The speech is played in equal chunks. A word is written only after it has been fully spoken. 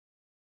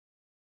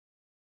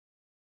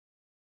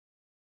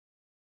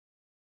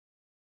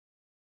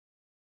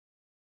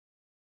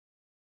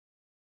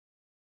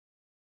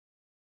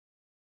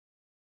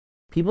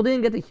People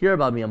didn't get to hear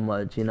about me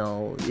much, you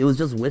know. It was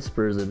just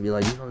whispers and be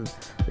like, you know,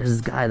 there's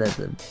this guy that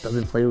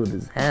doesn't play with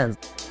his hands.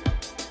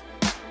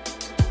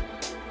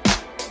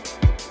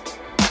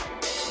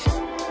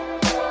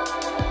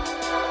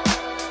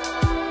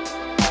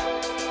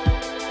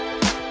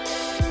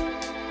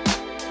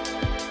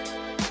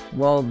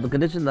 Well, the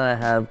condition that I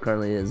have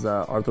currently is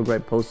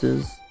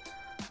arthrogryposis.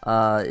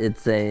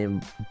 It's a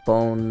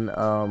bone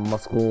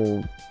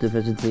muscle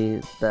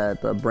deficiency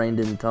that the brain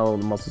didn't tell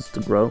the muscles to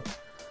grow.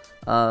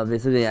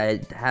 Basically, I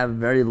have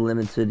very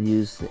limited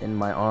use in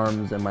my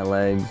arms and my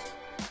legs.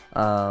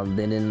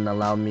 They didn't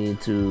allow me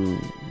to,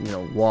 you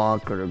know,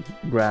 walk or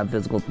grab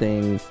physical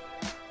things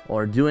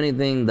or do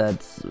anything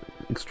that's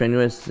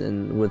extraneous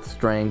and with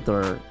strength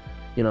or,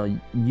 you know,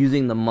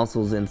 using the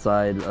muscles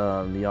inside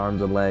the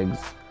arms or legs.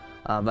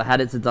 I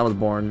had it since I was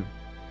born,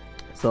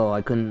 so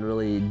I couldn't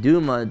really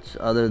do much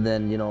other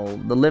than, you know,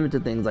 the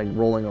limited things like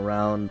rolling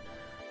around.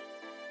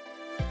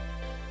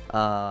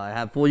 I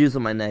have full use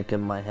of my neck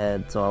and my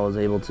head, so I was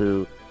able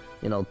to,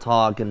 you know,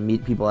 talk and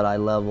meet people at eye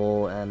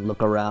level and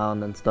look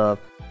around and stuff.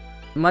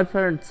 My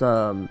parents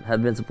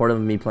have been supportive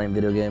of me playing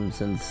video games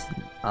since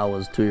I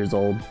was 2 years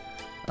old.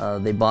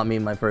 They bought me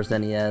my first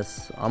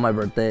NES on my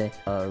birthday.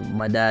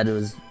 My dad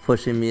was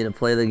pushing me to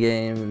play the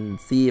game and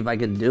see if I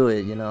could do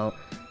it, you know.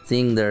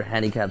 Seeing their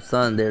handicapped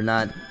son, they're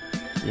not,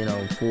 you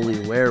know,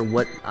 fully aware of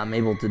what I'm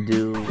able to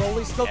do.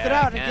 Broly scoped it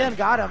out, and again,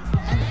 got him.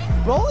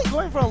 Broly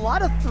going for a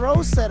lot of throw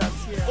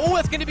setups here. Oh,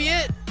 that's gonna be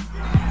it.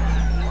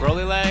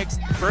 BrolyLegs,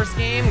 first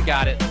game,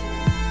 got it.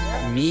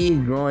 Me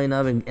growing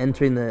up and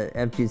entering the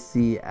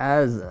FGC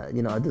as,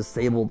 you know, a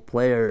disabled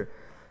player,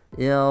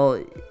 you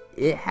know,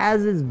 it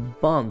has its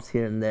bumps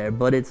here and there,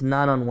 but it's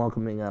not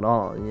unwelcoming at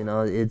all. You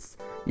know, it's,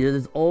 you know,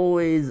 there's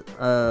always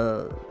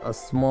a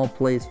small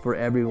place for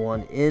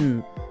everyone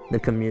in the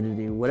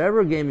community.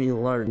 Whatever game you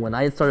learn. When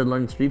I started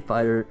learning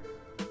StreetFighter,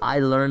 I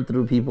learned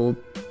through people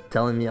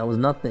telling me I was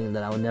nothing,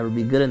 that I would never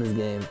be good in this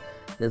game,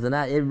 this and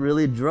that. It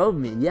really drove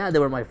me. Yeah, they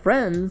were my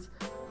friends,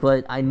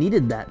 but I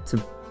needed that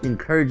to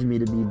encourage me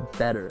to be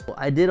better.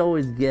 I did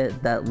always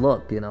get that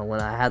look, you know, when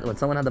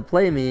someone had to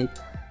play me,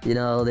 you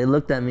know, they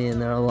looked at me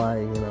and they're like,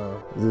 you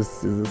know,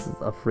 is this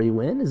a free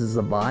win? Is this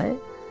a buy?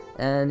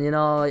 And, you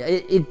know,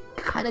 it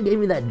kind of gave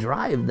me that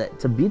drive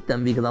to beat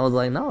them, because I was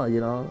like, no, you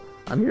know,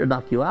 I'm here to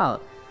knock you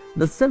out.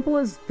 The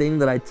simplest thing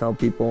that I tell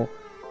people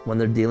when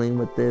they're dealing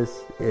with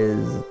this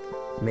is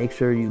make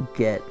sure you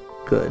get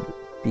good,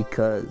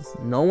 because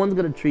no one's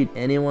going to treat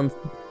anyone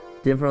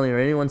differently or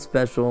anyone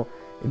special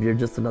if you're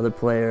just another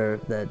player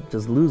that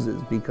just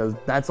loses, because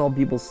that's all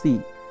people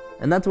see.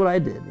 And that's what I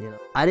did, you know.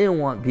 I didn't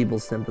want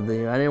people's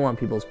sympathy. I didn't want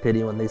people's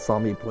pity when they saw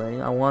me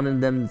playing. I wanted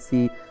them to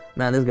see,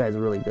 man, this guy's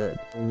really good.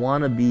 I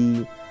want to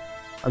be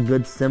a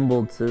good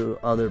symbol to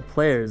other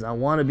players. I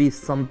want to be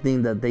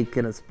something that they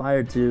can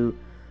aspire to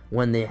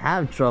when they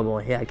have trouble.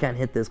 Hey, I can't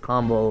hit this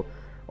combo.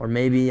 Or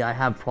maybe I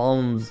have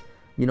problems,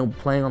 you know,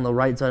 playing on the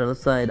right side or the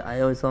side. I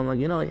always tell them, like,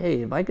 you know,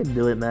 hey, if I could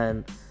do it,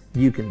 man,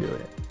 you can do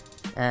it.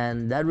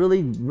 And that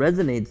really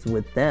resonates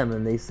with them.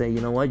 And they say,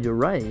 you know what, you're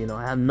right. You know,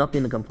 I have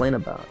nothing to complain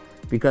about.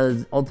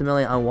 Because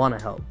ultimately I want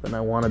to help and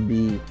I want to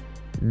be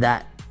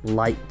that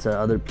light to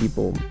other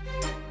people.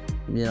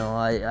 You know,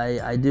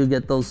 I do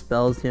get those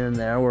spells here and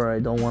there where I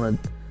don't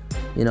want to,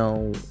 you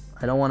know,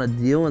 I don't want to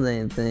deal with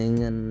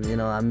anything, and, you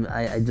know,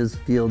 I just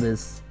feel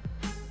this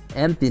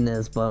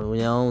emptiness, but,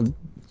 you know,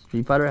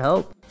 StreetFighter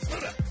help.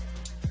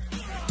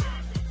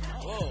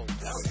 Whoa,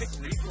 that was big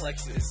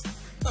reflexes.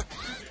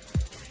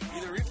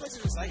 Either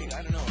reflexes or psychic,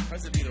 I don't know.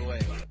 Impressive either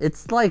way.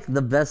 It's like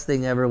the best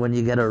thing ever when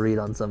you get a read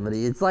on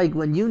somebody. It's like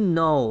when you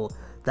know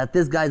that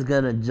this guy's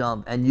gonna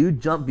jump and you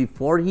jump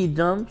before he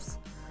jumps.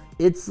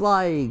 It's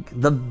like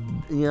you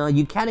know,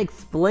 you can't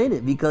explain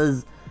it,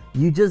 because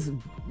you just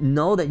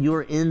know that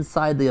you're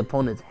inside the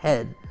opponent's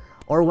head.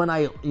 Or when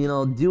I, you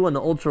know, do an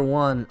Ultra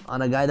 1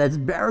 on a guy that's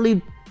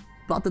barely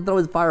about to throw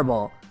his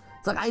fireball.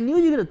 It's like, I knew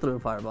you were gonna throw a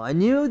fireball. I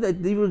knew that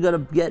you were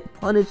gonna get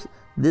punished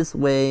this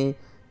way,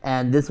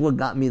 and this is what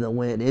got me the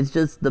win. It's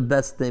just the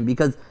best thing,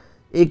 because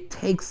it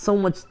takes so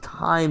much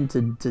time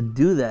to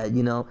do that,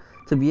 you know,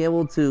 to be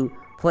able to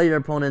play your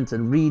opponents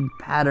and read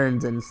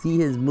patterns and see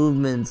his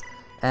movements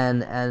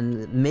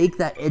and make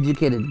that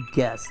educated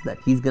guess that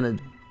he's gonna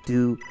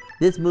do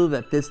this move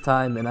at this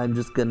time, and I'm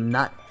just gonna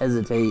not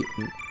hesitate.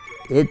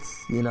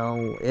 It's, you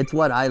know, it's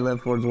what I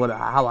live for, it's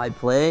how I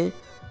play,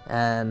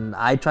 and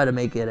I try to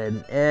make it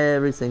in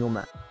every single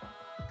match.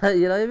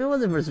 You know, if it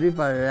wasn't for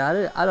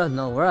StreetFighter, I don't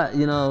know where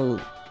you know,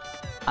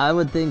 I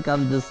would think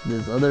I'm just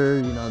this other,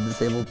 you know,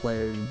 disabled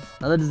player,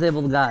 another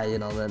disabled guy, you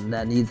know,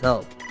 that needs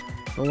help.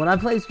 But when I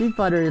play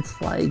StreetFighter,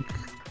 it's like,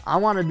 I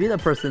want to be the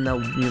person that,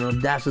 you know,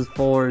 dashes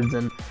forwards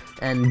and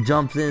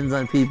jumps in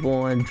on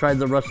people and tries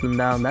to rush them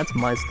down. That's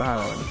my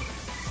style.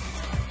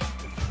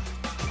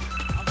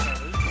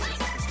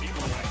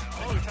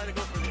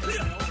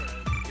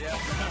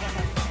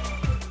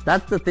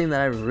 That's the thing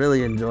that I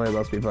really enjoy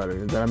about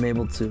StreetFighter, is that I'm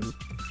able to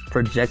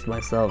project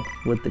myself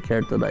with the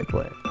character that I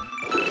play.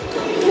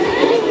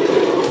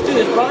 Let's do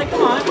this, Broly,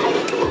 come on.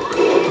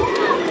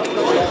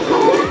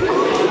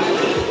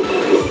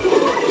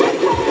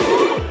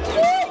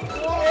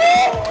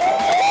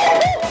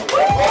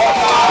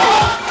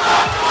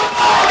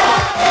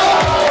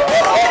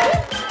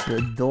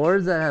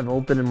 I've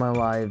opened in my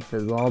life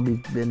has all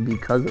been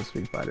because of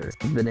Street Fighter.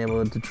 I've been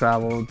able to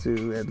travel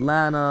to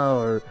Atlanta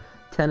or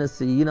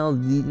Tennessee, you know,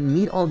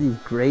 meet all these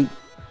great,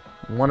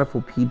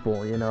 wonderful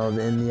people, you know,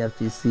 in the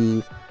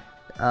FGC.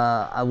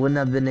 I wouldn't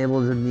have been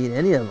able to meet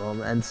any of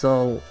them, and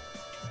so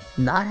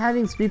not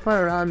having Street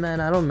Fighter around, man,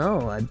 I don't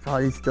know. I'd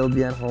probably still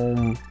be at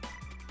home,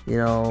 you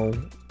know,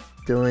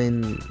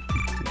 doing,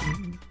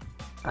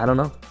 I don't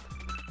know.